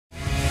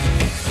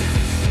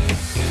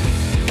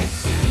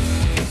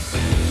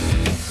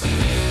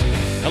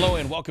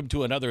welcome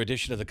to another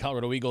edition of the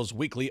Colorado Eagles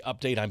Weekly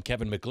Update. I'm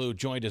Kevin McGlue,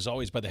 joined as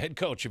always by the head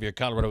coach of your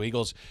Colorado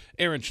Eagles,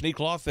 Aaron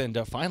Schneekloth, and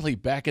finally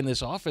back in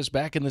this office,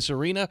 back in this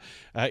arena.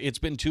 It's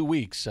been 2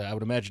 weeks. I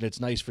would imagine it's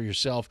nice for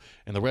yourself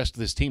and the rest of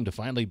this team to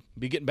finally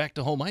be getting back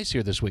to home ice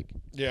here this week.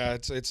 Yeah,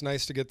 it's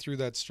nice to get through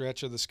that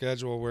stretch of the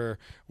schedule where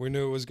we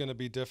knew it was going to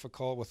be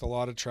difficult with a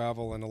lot of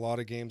travel and a lot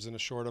of games in a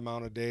short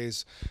amount of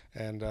days.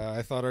 And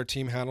I thought our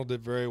team handled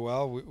it very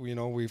well.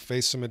 We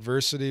faced some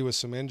adversity with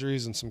some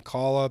injuries and some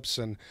call-ups,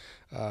 and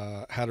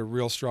had a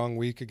real strong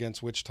week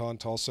against Wichita and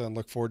Tulsa, and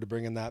look forward to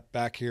bringing that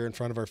back here in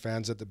front of our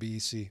fans at the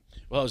BEC.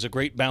 Well, it was a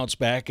great bounce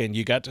back, and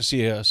you got to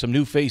see some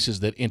new faces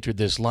that entered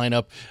this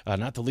lineup,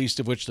 not the least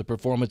of which the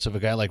performance of a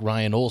guy like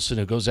Ryan Olsen,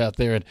 who goes out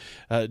there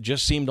and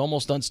just seemed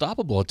almost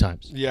unstoppable at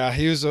times. Yeah,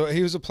 he was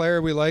a player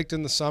we liked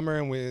in the summer,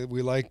 and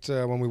we liked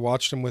when we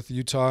watched him with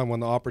Utah, and when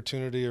the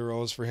opportunity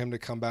arose for him to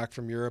come back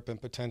from Europe and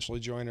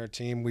potentially join our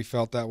team, we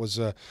felt that was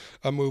a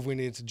move we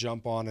needed to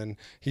jump on. And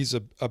he's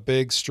a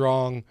big,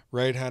 strong,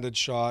 right-handed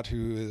shot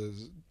who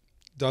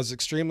does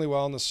extremely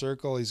well in the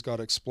circle. He's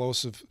got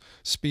explosive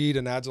speed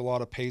and adds a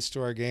lot of pace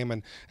to our game,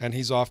 and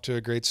he's off to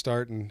a great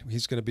start, and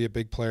he's going to be a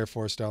big player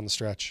for us down the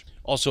stretch.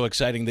 Also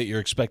exciting that you're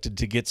expected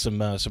to get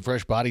some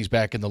fresh bodies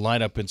back in the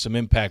lineup and some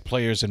impact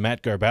players in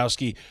Matt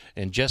Garbowski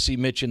and Jesse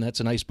Mitchin. That's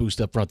a nice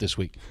boost up front this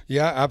week.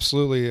 Yeah,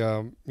 absolutely.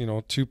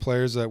 Two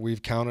players that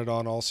we've counted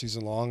on all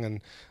season long,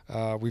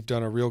 and we've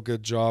done a real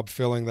good job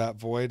filling that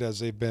void as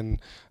they've been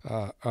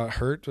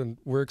hurt, and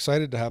we're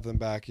excited to have them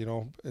back.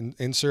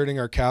 Inserting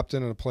our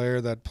captain and a player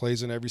that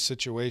plays in every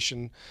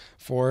situation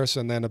for us,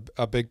 and then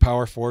a big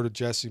power forward with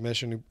Jesse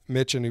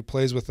Mitchin, who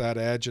plays with that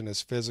edge and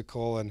is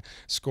physical and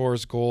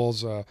scores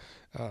goals.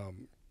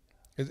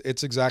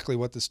 It's exactly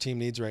what this team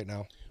needs right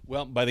now.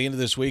 Well, by the end of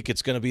this week,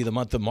 it's going to be the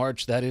month of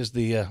March. That is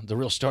the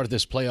real start of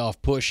this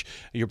playoff push.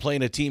 You're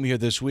playing a team here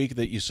this week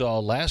that you saw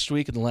last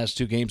week in the last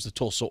two games, the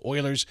Tulsa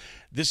Oilers.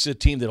 This is a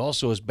team that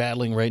also is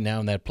battling right now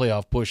in that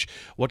playoff push.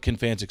 What can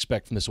fans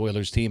expect from this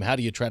Oilers team? How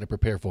do you try to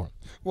prepare for them?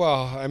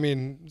 Well, I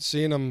mean,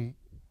 seeing them,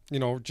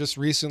 just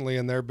recently,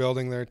 and they're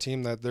building their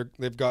team, that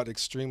they've got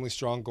extremely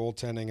strong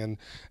goaltending,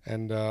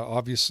 and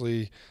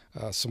obviously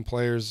some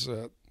players.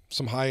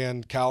 Some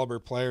high-end caliber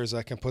players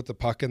that can put the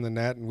puck in the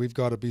net, and we've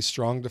got to be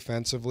strong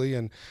defensively.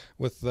 And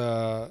with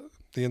the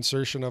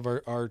insertion of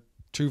our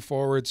two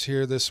forwards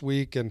here this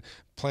week and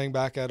playing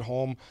back at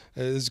home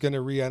is going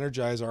to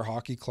re-energize our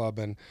hockey club.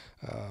 And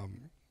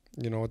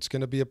it's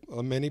going to be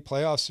a mini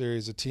playoff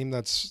series, a team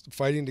that's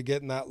fighting to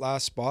get in that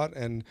last spot,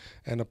 and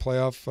a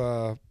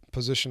playoff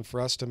position for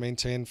us to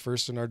maintain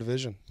first in our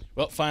division.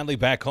 Well, finally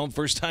back home,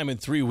 first time in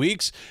 3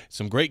 weeks.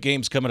 Some great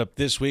games coming up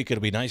this week. It'll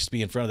be nice to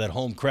be in front of that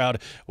home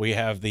crowd. We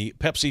have the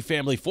Pepsi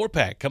Family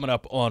 4-pack coming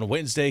up on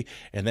Wednesday,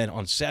 and then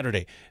on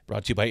Saturday,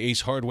 brought to you by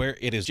Ace Hardware,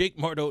 it is Jake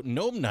Mardo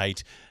Gnome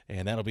Night,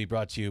 and that'll be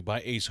brought to you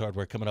by Ace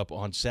Hardware coming up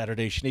on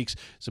Saturday. Schneeks,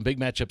 some big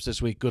matchups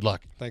this week. Good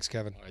luck. Thanks,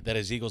 Kevin. All right, that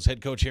is Eagles head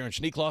coach Aaron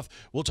Schneekloth.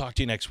 We'll talk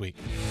to you next week.